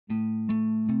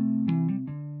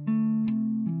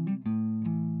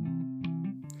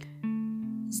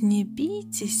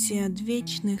Знебійтеся од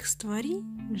вечных стварі,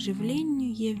 жывленню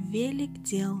є велик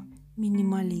дел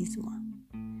мінімалізма.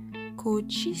 Ко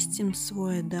очистім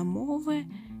своє домове,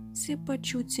 се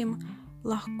почутім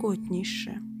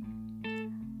лахкотніше.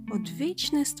 Од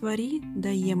вечних стварі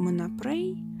даємо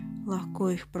напрей,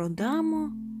 легко їх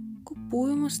продамо,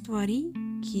 купуємо стварі,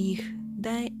 їх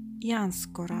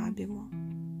даянсько рабимо.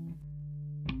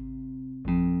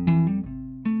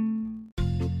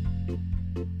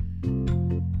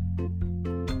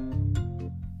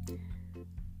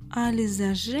 Али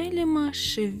зажеліма,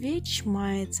 що веч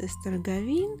мається з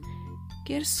торговин,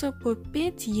 керсо по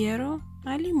 5 євро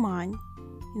али мань,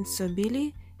 ін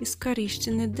собілі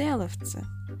іскоріщені деловце.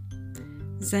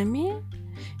 Заме,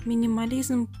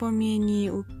 мінімалізм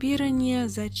поміні упірання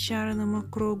зачарному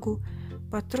кругу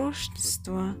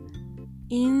потрошництва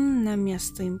і на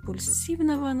место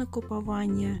імпульсивного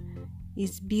накуповання і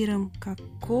збіром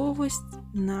каковость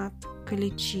над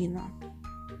количином.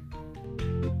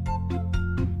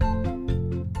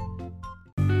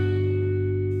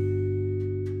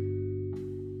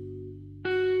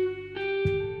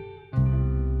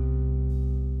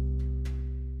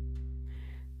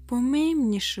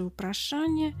 Помемніше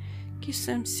упрошання, ки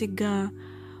сам сега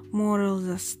морал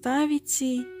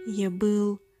заставити, я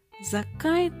был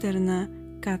закайтерна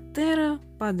катера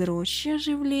подроща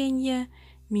живления,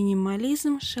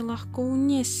 минимализм ше легко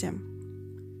унесем.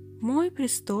 Мой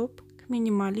приступ к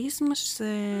минимализму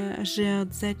же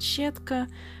от зачатка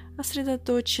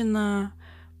осредоточена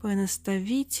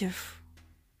понаставитев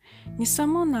не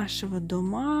само нашего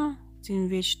дома, тем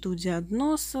веч туди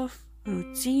односов,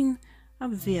 рутин,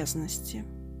 обвязности.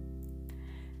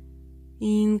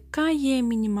 И инка є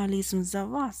мінімалізм за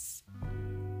вас,